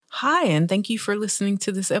Hi, and thank you for listening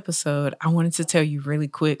to this episode. I wanted to tell you really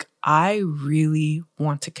quick, I really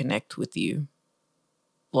want to connect with you.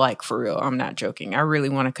 Like, for real, I'm not joking. I really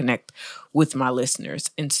want to connect with my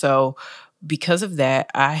listeners. And so, because of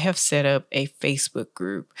that, I have set up a Facebook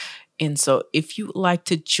group. And so, if you would like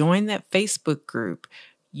to join that Facebook group,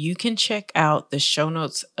 you can check out the show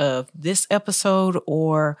notes of this episode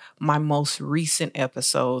or my most recent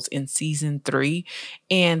episodes in season 3.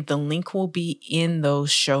 And the link will be in those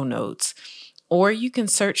show notes. Or you can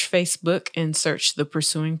search Facebook and search the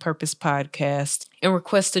Pursuing Purpose podcast and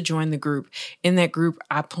request to join the group. In that group,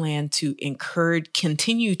 I plan to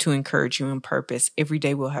continue to encourage you in purpose. Every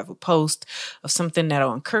day we'll have a post of something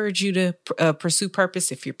that'll encourage you to pursue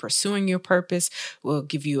purpose. If you're pursuing your purpose, we'll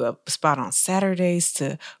give you a spot on Saturdays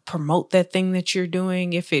to promote that thing that you're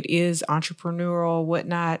doing, if it is entrepreneurial or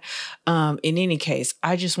whatnot. In any case,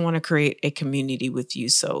 I just want to create a community with you.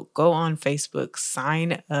 So go on Facebook,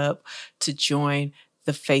 sign up to join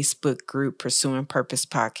the Facebook group Pursuing Purpose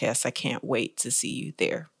Podcast. I can't wait to see you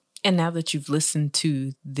there. And now that you've listened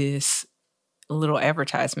to this little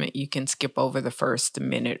advertisement, you can skip over the first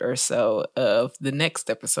minute or so of the next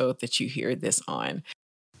episode that you hear this on.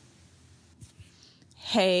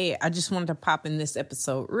 Hey, I just wanted to pop in this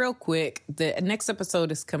episode real quick. The next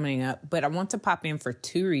episode is coming up, but I want to pop in for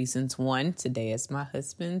 2 reasons. One, tomorrow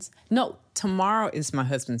is my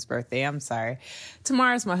husband's birthday. I'm sorry.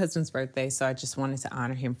 Tomorrow is my husband's birthday, so I just wanted to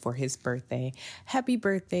honor him for his birthday. Happy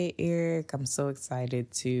birthday, Eric. I'm so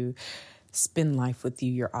excited to spend life with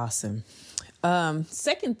you. You're awesome.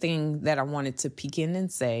 Second thing that I wanted to peek in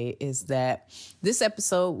and say is that this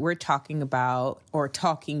episode we're talking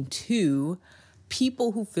to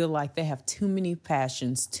people who feel like they have too many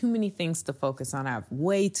passions, too many things to focus on. I have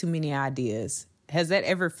way too many ideas. Has that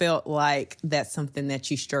ever felt like that's something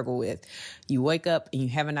that you struggle with? You wake up and you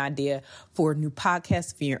have an idea for a new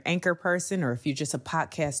podcast if you're an anchor person, or if you're just a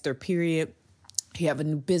podcaster, period. You have a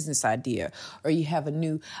new business idea, or you have a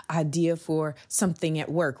new idea for something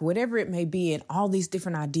at work, whatever it may be. And all these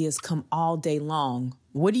different ideas come all day long.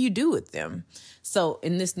 What do you do with them? So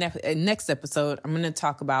in this next episode, I'm going to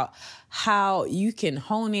talk about how you can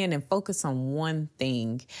hone in and focus on one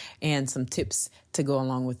thing and some tips to go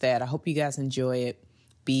along with that. I hope you guys enjoy it.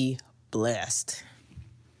 Be blessed.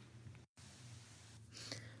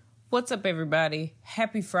 What's up, everybody?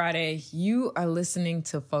 Happy Friday. You are listening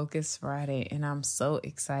to Focus Friday, and I'm so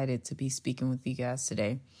excited to be speaking with you guys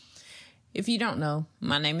today. If you don't know,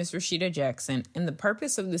 my name is Rashida Jackson, and the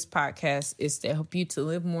purpose of this podcast is to help you to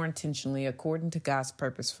live more intentionally according to God's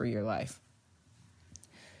purpose for your life.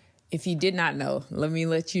 If you did not know, let me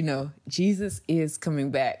let you know, Jesus is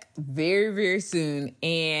coming back very, very soon,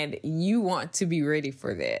 and you want to be ready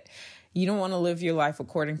for that. You don't want to live your life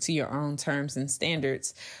according to your own terms and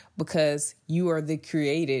standards, because you are the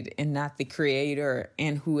created and not the creator.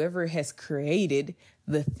 And whoever has created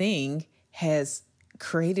the thing has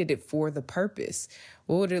created it for the purpose.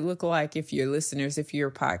 What would it look like if your listeners, if you're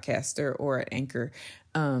a podcaster or an anchor,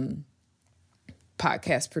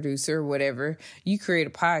 podcast producer or whatever, you create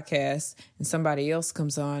a podcast and somebody else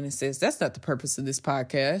comes on and says, that's not the purpose of this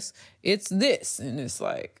podcast. It's this. And it's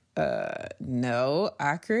like, no,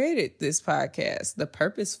 I created this podcast. The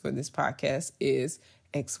purpose for this podcast is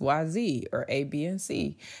XYZ or A, B, and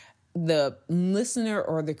C. The listener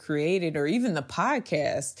or the created or even the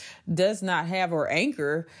podcast does not have, or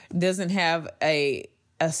anchor doesn't have a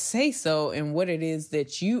say-so in what it is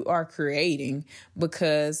that you are creating,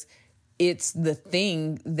 because it's the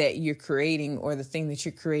thing that you're creating or the thing that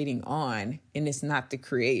you're creating on, and it's not the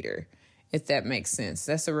creator, if that makes sense.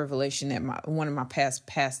 That's a revelation that one of my past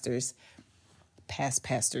pastors,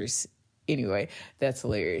 anyway, that's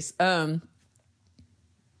hilarious,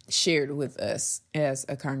 shared with us as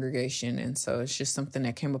a congregation. And so it's just something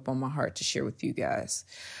that came up on my heart to share with you guys.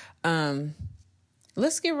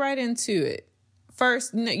 Let's get right into it.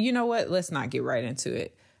 First, you know what? Let's not get right into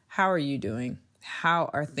it. How are you doing? How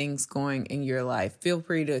are things going in your life? Feel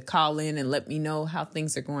free to call in and let me know how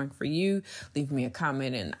things are going for you. Leave me a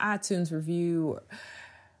comment in iTunes review, or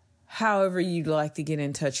however you'd like to get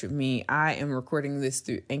in touch with me. I am recording this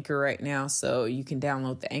through Anchor right now, so you can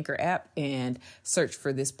download the Anchor app and search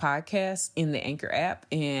for this podcast in the Anchor app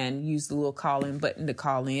and use the little call-in button to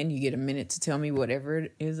call in. You get a minute to tell me whatever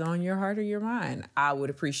is on your heart or your mind. I would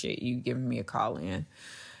appreciate you giving me a call in.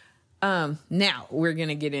 Now we're going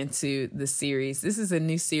to get into the series. This is a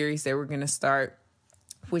new series that we're going to start,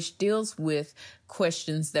 which deals with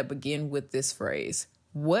questions that begin with this phrase: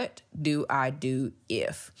 what do I do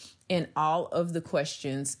if? And all of the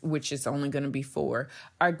questions, which is only going to be 4,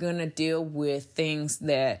 are going to deal with things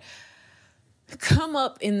that come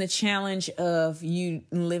up in the challenge of you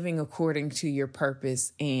living according to your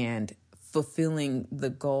purpose and fulfilling the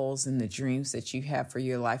goals and the dreams that you have for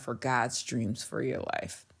your life, or God's dreams for your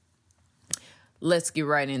life. Let's get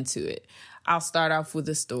right into it. I'll start off with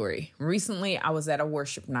a story. Recently, I was at a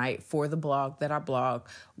worship night for the blog that I blog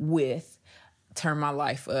with,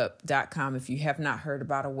 turnmylifeup.com. If you have not heard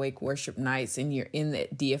about Awake Worship Nights and you're in the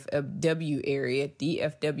DFW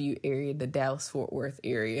area, the Dallas-Fort Worth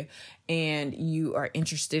area, and you are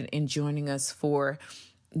interested in joining us for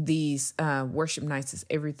these worship nights, it's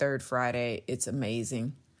every third Friday. It's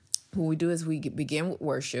amazing. What we do is we begin with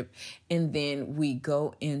worship, and then we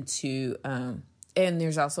go into and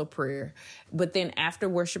there's also prayer. But then after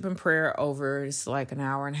worship and prayer over, it's like an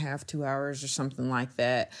hour and a half, 2 hours or something like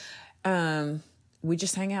that. We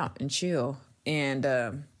just hang out and chill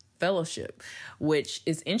and fellowship, which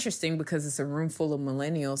is interesting because it's a room full of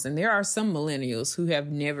millennials. And there are some millennials who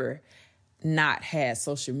have never not had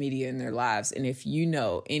social media in their lives. And if you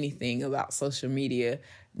know anything about social media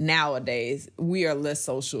nowadays, we are less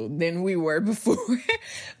social than we were before,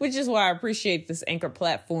 which is why I appreciate this Anchor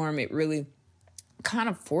platform. It really kind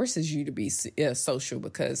of forces you to be social,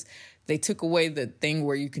 because they took away the thing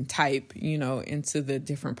where you can type, into the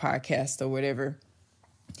different podcasts or whatever.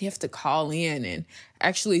 You have to call in and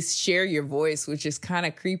actually share your voice, which is kind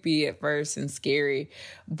of creepy at first and scary.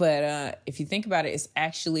 But if you think about it, it's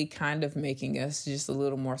actually kind of making us just a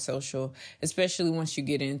little more social, especially once you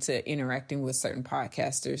get into interacting with certain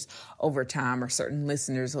podcasters over time or certain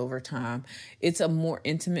listeners over time. It's a more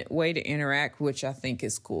intimate way to interact, which I think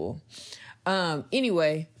is cool.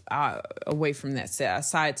 Anyway, away from that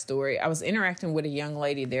side story, I was interacting with a young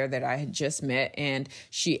lady there that I had just met, and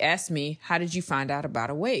she asked me, how did you find out about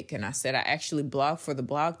Awake? And I said, I actually blog for the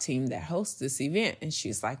blog team that hosts this event. And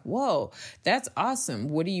she's like, whoa, that's awesome.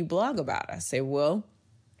 What do you blog about? I say, well,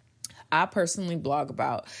 I personally blog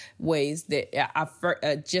about ways that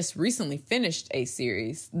I just recently finished a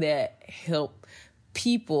series that help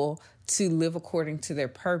people to live according to their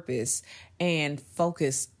purpose and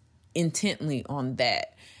focus intently on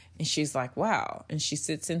that. And she's like, wow. And she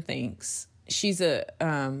sits and thinks. She's a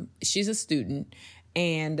student,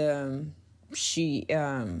 and she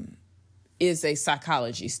is a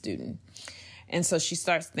psychology student. And so she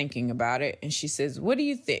starts thinking about it, and she says, what do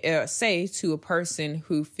you say to a person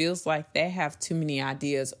who feels like they have too many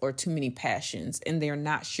ideas or too many passions, and they're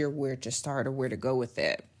not sure where to start or where to go with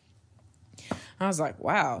that? I was like,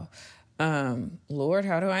 wow. Lord,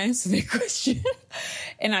 how do I answer that question?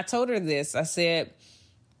 And I told her this. I said,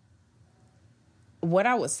 what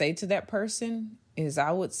I would say to that person is,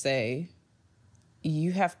 I would say,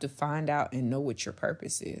 you have to find out and know what your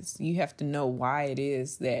purpose is. You have to know why it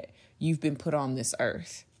is that you've been put on this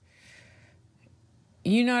earth.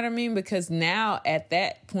 You know what I mean? Because now at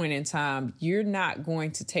that point in time, you're not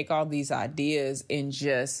going to take all these ideas and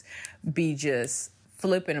just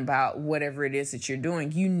flipping about whatever it is that you're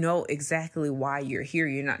doing. You know exactly why you're here.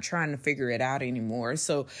 You're not trying to figure it out anymore.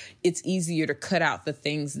 So it's easier to cut out the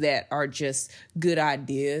things that are just good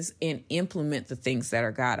ideas and implement the things that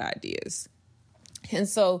are God ideas. And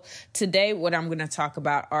so today, what I'm going to talk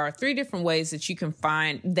about are 3 different ways that you can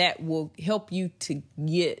find that will help you to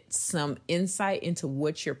get some insight into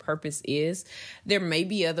what your purpose is. There may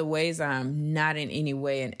be other ways. I'm not in any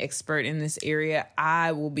way an expert in this area.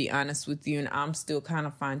 I will be honest with you, and I'm still kind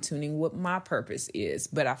of fine tuning what my purpose is.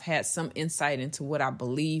 But I've had some insight into what I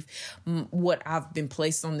believe, what I've been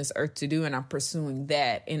placed on this earth to do, and I'm pursuing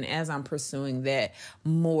that. And as I'm pursuing that,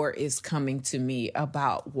 more is coming to me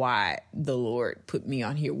about why the Lord put me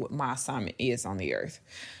on here, what my assignment is on the earth.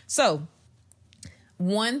 So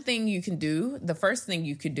one thing you can do, the first thing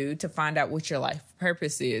you could do to find out what your life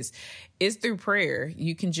purpose is through prayer.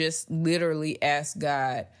 You can just literally ask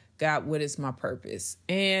God, what is my purpose?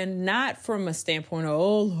 And not from a standpoint of,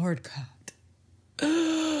 oh, Lord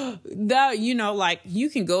God. That, you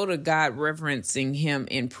can go to God reverencing him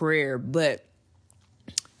in prayer, but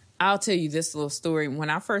I'll tell you this little story. When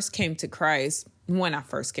I came to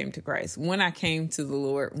the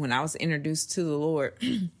Lord, when I was introduced to the Lord,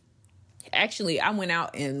 actually, I went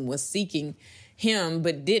out and was seeking him,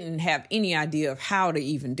 but didn't have any idea of how to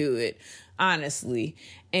even do it, honestly.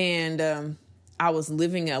 And I was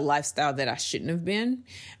living a lifestyle that I shouldn't have been.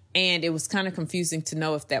 And it was kind of confusing to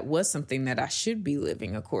know if that was something that I should be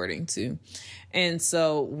living according to. And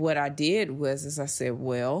so what I did was I said,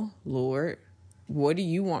 well, Lord, what do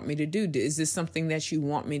you want me to do? Is this something that you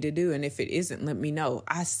want me to do? And if it isn't, let me know.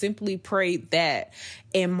 I simply prayed that,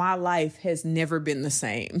 and my life has never been the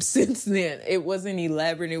same since then. It wasn't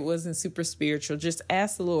elaborate. It wasn't super spiritual. Just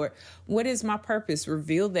ask the Lord, what is my purpose?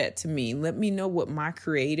 Reveal that to me. Let me know what my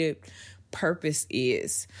creative purpose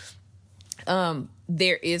is.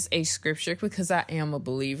 There is a scripture, because I am a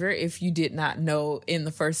believer. If you did not know, in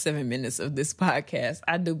the first 7 minutes of this podcast,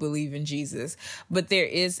 I do believe in Jesus. But there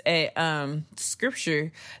is a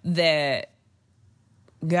scripture that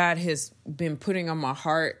God has been putting on my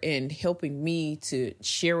heart and helping me to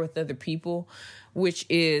share with other people, which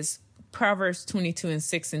is Proverbs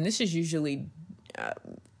 22:6. And this is usually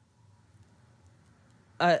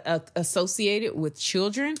associated with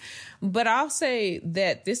children, but I'll say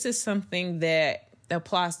that this is something that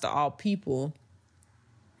applies to all people,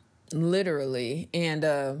 literally. And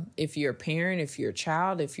if you're a parent, if you're a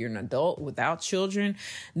child, if you're an adult without children,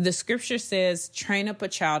 the scripture says, train up a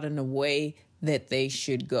child in the way that they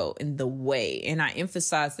should go, in the way. And I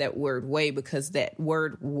emphasize that word way because that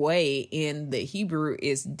word way in the Hebrew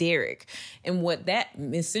is derek. And what that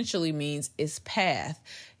essentially means is path.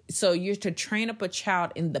 So you're to train up a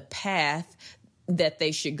child in the path that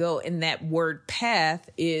they should go. And that word path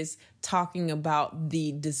is talking about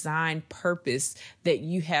the design purpose that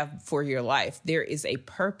you have for your life. There is a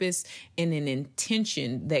purpose and an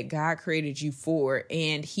intention that God created you for,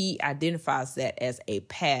 and he identifies that as a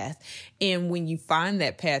path. And when you find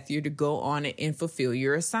that path, you're to go on it and fulfill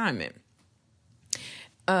your assignment.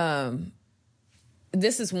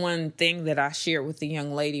 This is one thing that I shared with the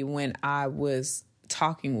young lady when I was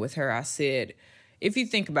talking with her. I said, if you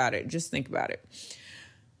think about it, just think about it.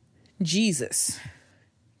 Jesus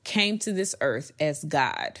came to this earth as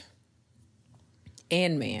God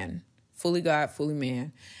and man, fully God, fully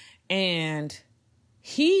man. And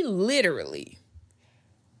he literally,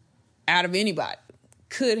 out of anybody,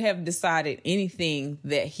 could have decided anything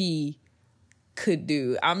that he could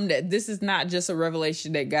do. This is not just a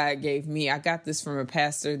revelation that God gave me. I got this from a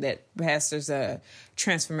pastor that pastors a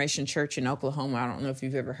Transformation Church in Oklahoma. I don't know if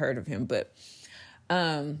you've ever heard of him, but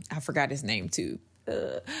I forgot his name too.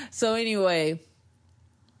 So anyway,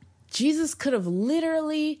 Jesus could have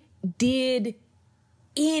literally did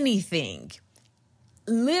anything.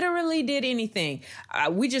 Literally did anything.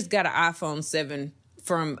 We just got an iPhone 7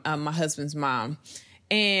 from my husband's mom.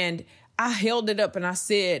 And I held it up and I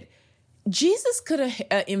said, Jesus could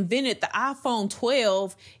have invented the iPhone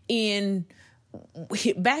 12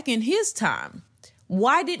 back in his time.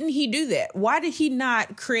 Why didn't he do that? Why did he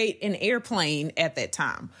not create an airplane at that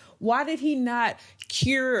time? Why did he not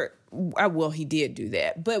cure? Well, he did do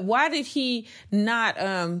that, but why did he not?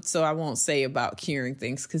 So I won't say about curing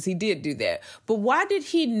things because he did do that. But why did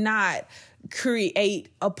he not create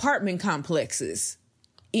apartment complexes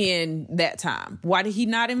in that time? Why did he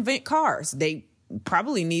not invent cars? They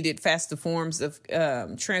probably needed faster forms of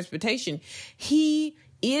transportation. He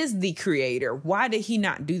is the creator. Why did he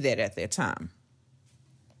not do that at that time?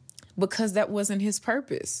 Because that wasn't his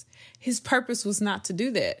purpose. His purpose was not to do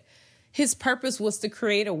that. His purpose was to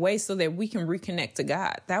create a way so that we can reconnect to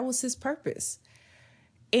God. That was his purpose.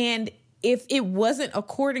 And if it wasn't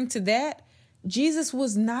according to that, Jesus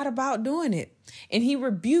was not about doing it. And he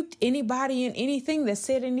rebuked anybody and anything that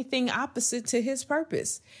said anything opposite to his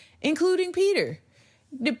purpose, including Peter.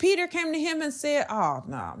 Peter came to him and said, oh,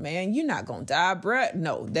 no, man, you're not going to die, bruh.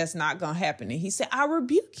 No, that's not going to happen. And he said, I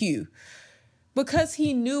rebuke you. Because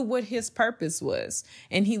he knew what his purpose was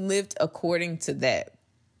and he lived according to that.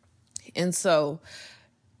 And so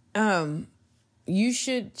you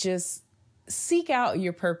should just seek out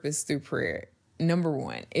your purpose through prayer. Number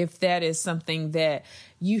one, if that is something that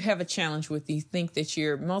you have a challenge with, you think that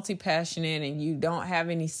you're multi-passionate and you don't have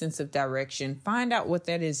any sense of direction, find out what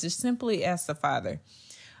that is. Just simply ask the Father.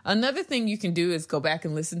 Another thing you can do is go back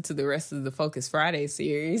and listen to the rest of the Focus Friday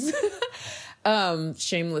series.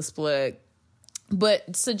 Shameless plug.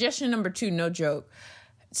 But suggestion number 2, no joke.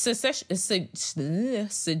 Suggestion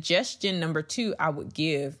number 2 I would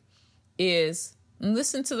give is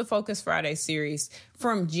listen to the Focus Friday series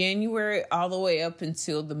from January all the way up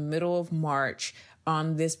until the middle of March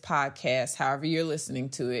on this podcast, however you're listening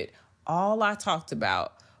to it. All I talked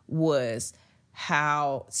about was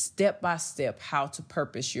how step by step, how to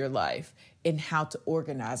purpose your life and how to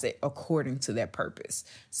organize it according to that purpose.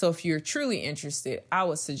 So if you're truly interested, I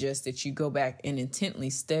would suggest that you go back and intently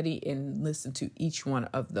study and listen to each one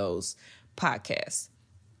of those podcasts.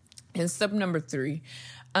 And suggestion number 3,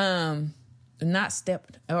 I'm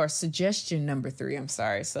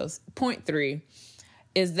sorry. So point 3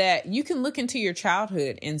 is that you can look into your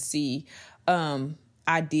childhood and see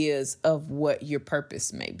ideas of what your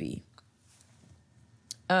purpose may be.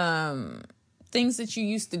 Things that you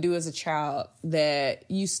used to do as a child that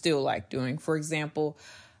you still like doing. For example,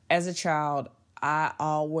 as a child, I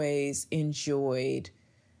always enjoyed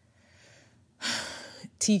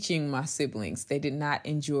teaching my siblings. They did not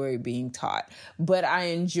enjoy being taught, but I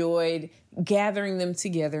enjoyed gathering them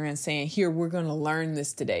together and saying, here, we're going to learn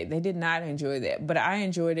this today. They did not enjoy that, but I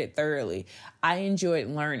enjoyed it thoroughly. I enjoyed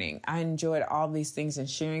learning. I enjoyed all these things and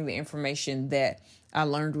sharing the information that I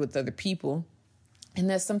learned with other people. And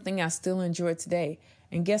that's something I still enjoy today.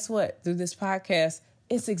 And guess what? Through this podcast,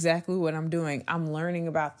 it's exactly what I'm doing. I'm learning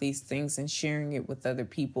about these things and sharing it with other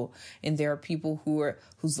people. And there are people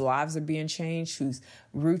whose lives are being changed, whose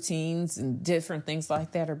routines and different things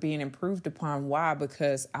like that are being improved upon. Why?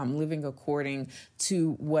 Because I'm living according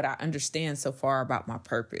to what I understand so far about my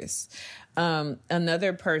purpose.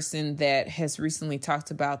 Another person that has recently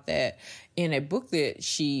talked about that in a book that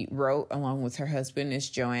she wrote along with her husband is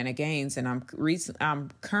Joanna Gaines. And I'm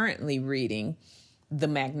currently reading The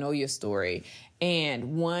Magnolia Story.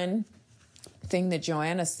 And one thing that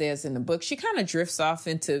Joanna says in the book, she kind of drifts off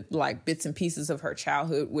into like bits and pieces of her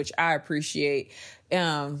childhood, which I appreciate.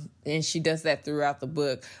 And she does that throughout the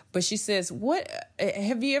book. But she says, what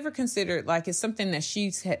have you ever considered? Like, it's something that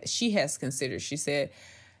she has considered. She said,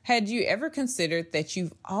 had you ever considered that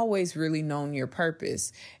you've always really known your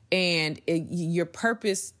purpose? And your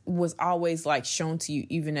purpose was always like shown to you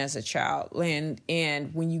even as a child.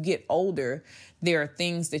 And when you get older, there are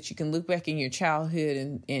things that you can look back in your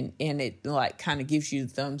childhood and it like kind of gives you the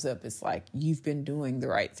thumbs up. It's like you've been doing the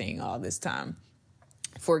right thing all this time.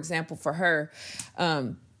 For example, for her,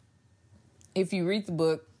 if you read the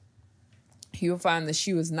book, you'll find that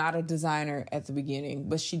she was not a designer at the beginning,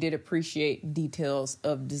 but she did appreciate details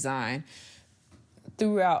of design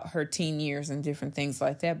throughout her teen years and different things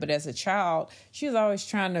like that. But as a child, she was always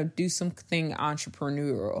trying to do something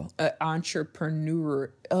entrepreneurial,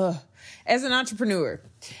 as an entrepreneur.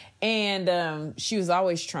 And she was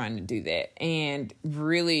always trying to do that and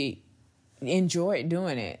really enjoyed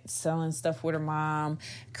doing it, selling stuff with her mom,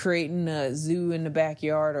 creating a zoo in the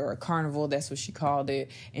backyard or a carnival, that's what she called it,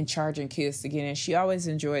 and charging kids to get in. She always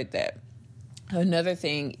enjoyed that. Another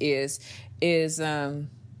thing is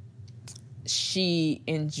she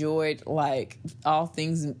enjoyed like all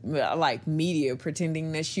things like media,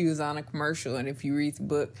 pretending that she was on a commercial. And if you read the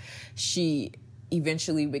book, she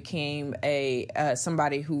eventually became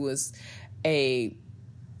somebody who was a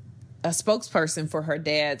spokesperson for her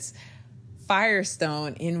dad's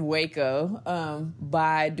Firestone in Waco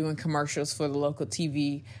by doing commercials for the local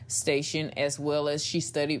TV station, as well as she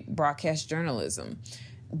studied broadcast journalism.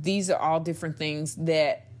 These are all different things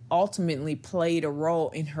that ultimately played a role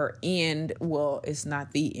in her end. Well, it's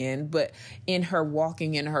not the end, but in her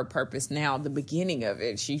walking in her purpose now, the beginning of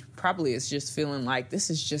it. She probably is just feeling like this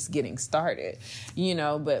is just getting started,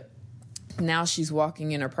 but now she's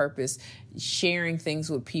walking in her purpose, sharing things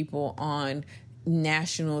with people on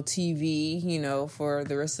national TV, for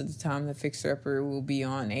the rest of the time the Fixer Upper will be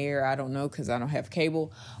on air. I don't know because I don't have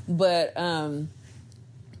cable, but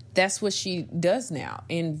that's what she does now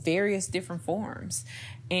in various different forms.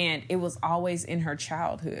 And it was always in her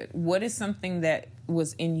childhood. What is something that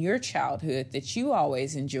was in your childhood that you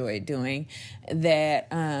always enjoyed doing that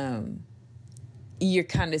you're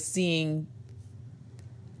kind of seeing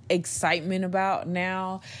excitement about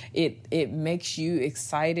now? It makes you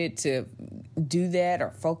excited to do that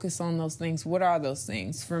or focus on those things. What are those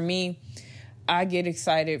things? For me, I get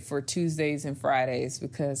excited for Tuesdays and Fridays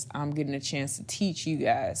because I'm getting a chance to teach you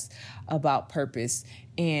guys about purpose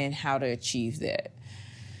and how to achieve that.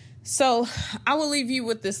 So I will leave you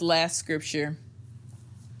with this last scripture,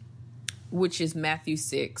 which is Matthew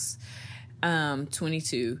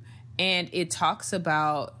 6:22. And it talks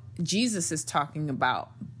about, Jesus is talking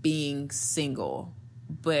about being single,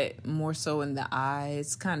 but more so in the eye.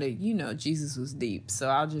 It's kind of, Jesus was deep. So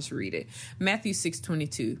I'll just read it. Matthew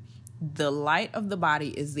 6:22. The light of the body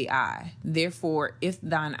is the eye. Therefore, if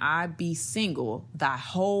thine eye be single, thy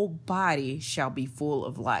whole body shall be full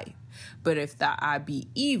of light. But if thy eye be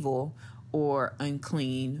evil or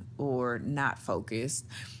unclean or not focused,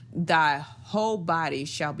 thy whole body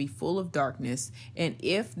shall be full of darkness. And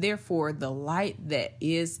if therefore the light that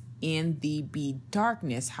is in thee be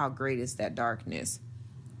darkness, how great is that darkness?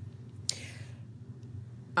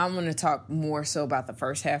 I'm going to talk more so about the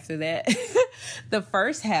first half of that. The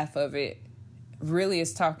first half of it really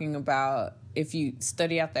is talking about, if you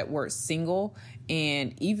study out that word single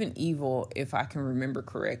and even evil, if I can remember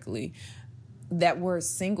correctly, that word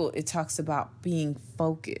single, it talks about being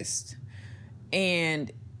focused.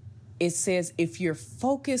 And it says if you're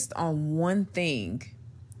focused on one thing,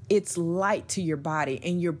 it's light to your body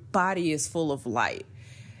and your body is full of light.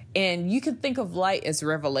 And you can think of light as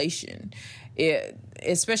revelation,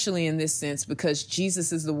 especially in this sense, because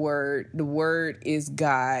Jesus is the Word is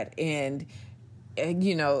God. And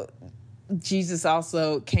Jesus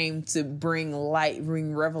also came to bring light,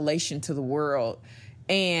 bring revelation to the world.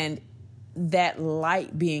 And that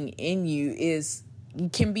light being in you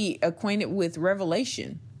can be acquainted with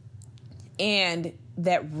revelation. And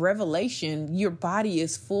that revelation, your body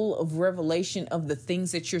is full of revelation of the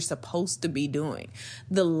things that you're supposed to be doing.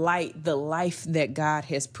 The light, the life that God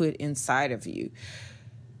has put inside of you.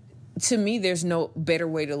 To me, there's no better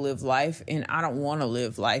way to live life, and I don't want to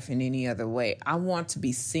live life in any other way. I want to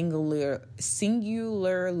be singularly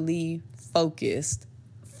focused,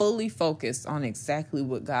 fully focused on exactly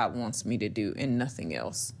what God wants me to do and nothing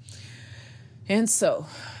else. And so,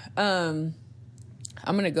 I'm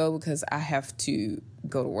going to go because I have to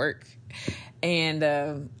go to work. And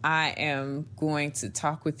I am going to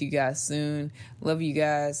talk with you guys soon. Love you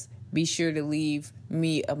guys. Be sure to leave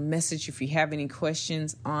me a message if you have any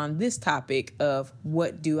questions on this topic of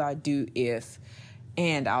what do I do if,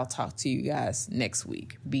 and I'll talk to you guys next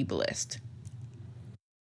week. Be blessed.